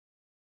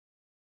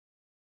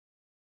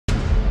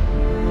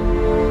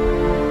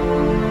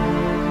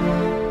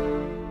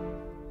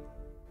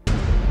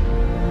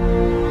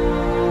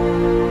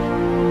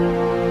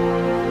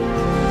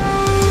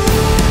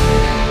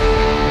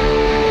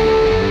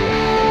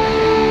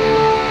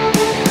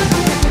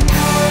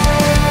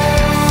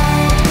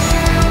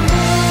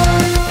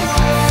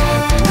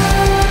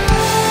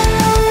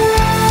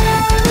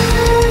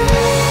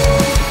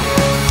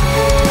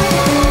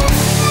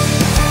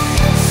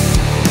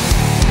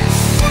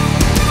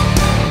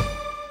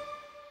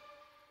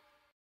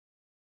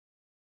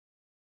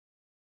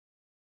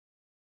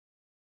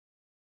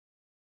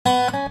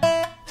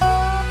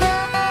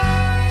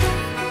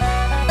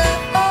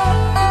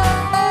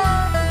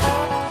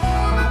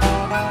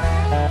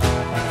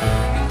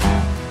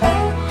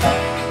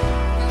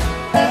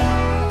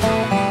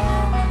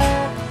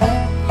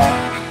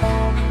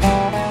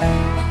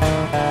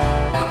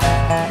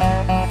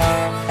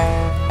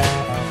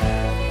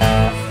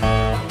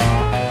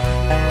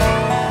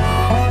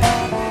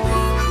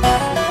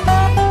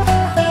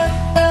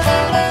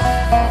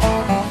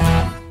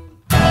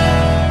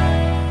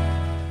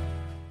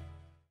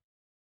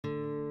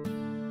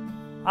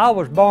I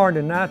was born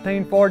in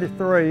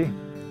 1943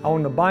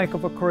 on the bank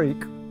of a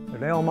creek in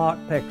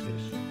Elmont,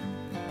 Texas.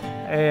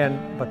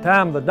 And by the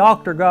time the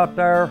doctor got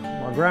there,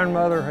 my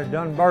grandmother had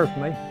done birthed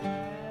me.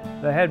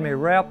 They had me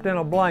wrapped in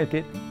a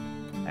blanket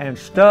and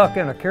stuck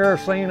in a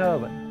kerosene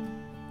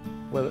oven.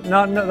 They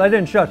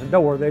didn't shut the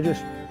door, they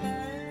just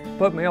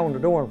put me on the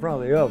door in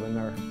front of the oven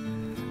there.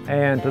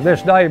 And to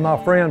this day,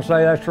 my friends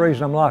say that's the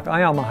reason I'm like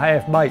I am, a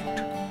half-baked.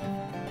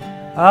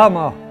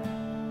 I'm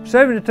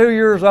 72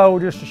 years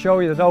old, just to show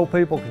you that old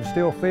people can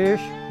still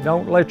fish.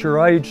 Don't let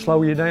your age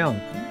slow you down.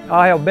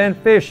 I have been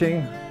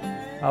fishing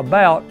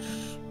about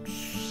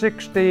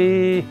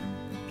 60,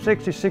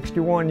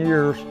 61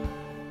 years.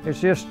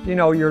 It's just, you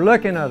know, you're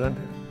looking at a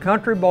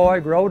country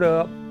boy, growed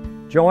up,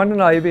 joined the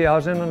Navy. I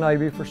was in the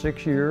Navy for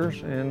 6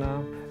 years, and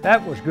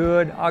that was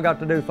good. I got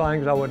to do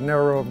things I would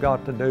never have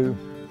got to do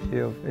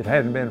if it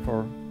hadn't been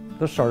for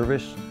the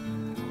service.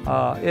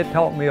 It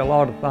taught me a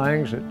lot of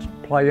things that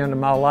play into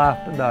my life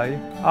today.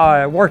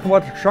 I worked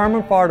with the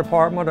Sherman Fire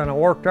Department, and I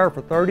worked there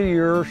for 30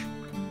 years.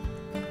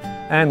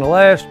 And the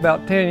last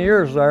about 10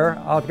 years there,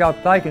 I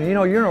got thinking, you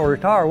know, you're gonna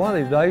retire one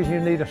of these days, you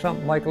need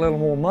something to make a little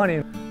more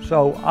money.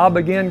 So I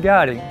began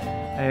guiding,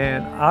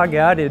 and I've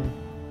guided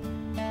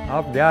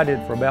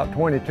for about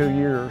 22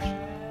 years.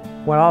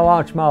 When I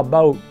launch my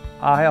boat,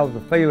 I have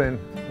the feeling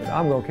that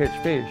I'm gonna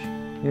catch fish.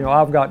 You know,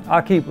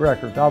 I keep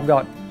records. I've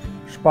got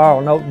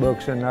spiral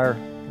notebooks in there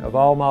of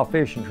all my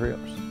fishing trips.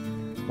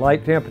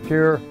 Lake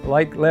temperature,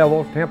 lake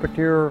level,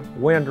 temperature,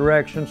 wind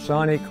direction,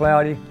 sunny,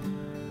 cloudy,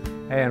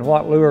 and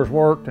what lures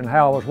worked and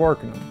how I was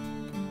working them.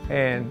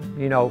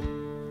 And you know,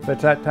 if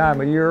it's that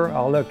time of year,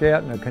 I'll look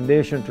at and the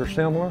conditions are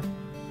similar.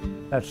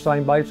 That's the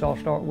same baits I'll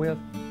start with.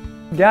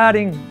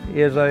 Guiding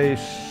is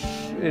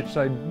it's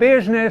a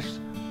business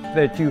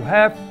that you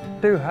have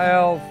to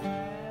have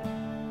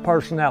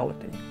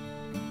personality.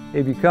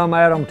 If you come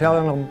at them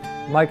telling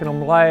them, making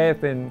them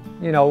laugh and,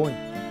 you know,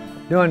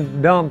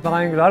 doing dumb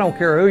things, I don't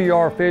care who you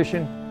are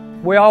fishing,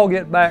 we all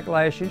get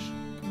backlashes,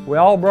 we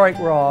all break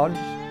rods,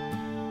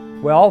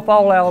 we all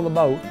fall out of the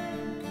boat.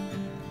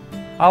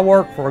 I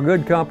work for a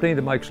good company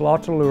that makes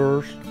lots of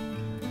lures,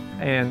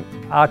 and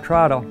I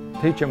try to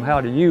teach them how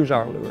to use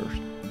our lures.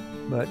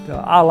 But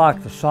I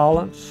like the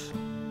silence,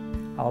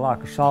 I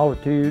like the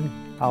solitude,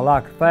 I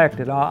like the fact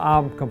that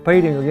I'm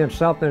competing against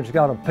something that's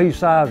got a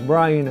pea-sized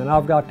brain, and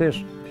I've got this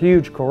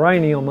huge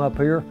cranium up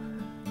here,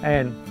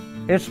 and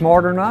it's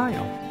smarter than I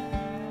am.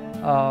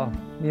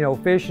 You know,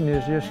 fishing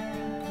is just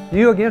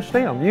you against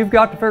them. You've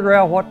got to figure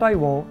out what they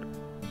want.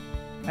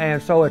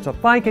 And so it's a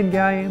thinking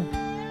game,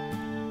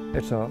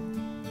 it's a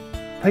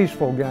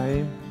peaceful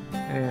game,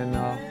 and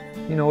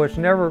you know, it's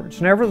never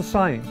the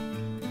same.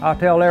 I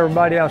tell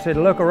everybody, I said,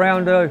 look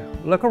around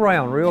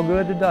real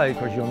good today,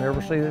 because you'll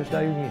never see this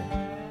day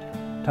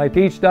again. Take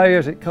each day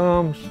as it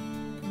comes.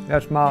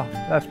 That's my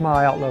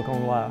outlook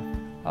on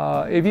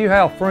life. If you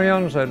have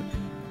friends that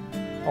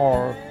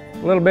are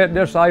a little bit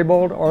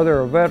disabled, or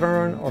they're a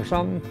veteran or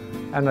something,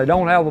 and they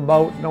don't have a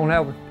boat,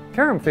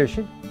 carry them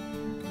fishing.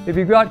 If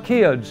you've got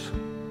kids,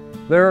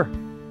 they're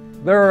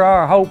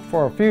our hope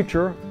for a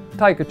future.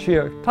 Take a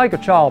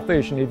child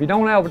fishing. If you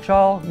don't have a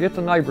child, get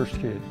the neighbor's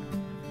kid.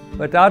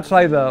 But I'd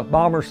say the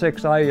Bomber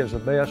 6A is the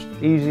best,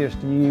 easiest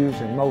to use,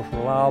 and most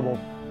reliable.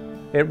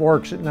 It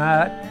works at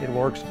night, it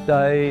works at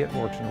day, it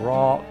works in the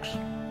rocks.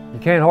 You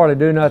can't hardly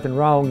do nothing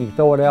wrong. You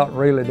throw it out and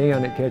reel it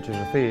in, it catches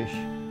a fish.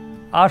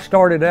 I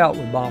started out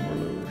with Bomber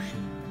lures.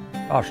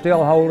 I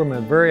still hold them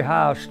in very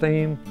high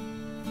esteem.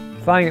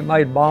 The thing that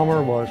made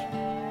Bomber was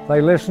they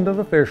listened to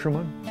the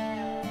fishermen.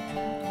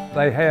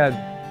 They had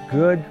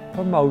good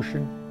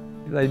promotion.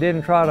 They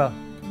didn't try to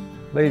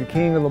be the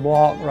king of the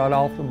block right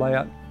off the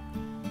bat.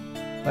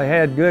 They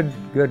had good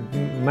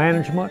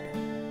management.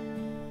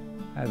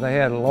 And they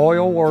had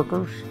loyal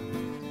workers.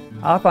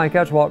 I think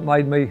that's what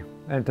made me,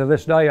 and to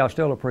this day I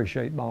still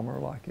appreciate Bomber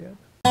like that.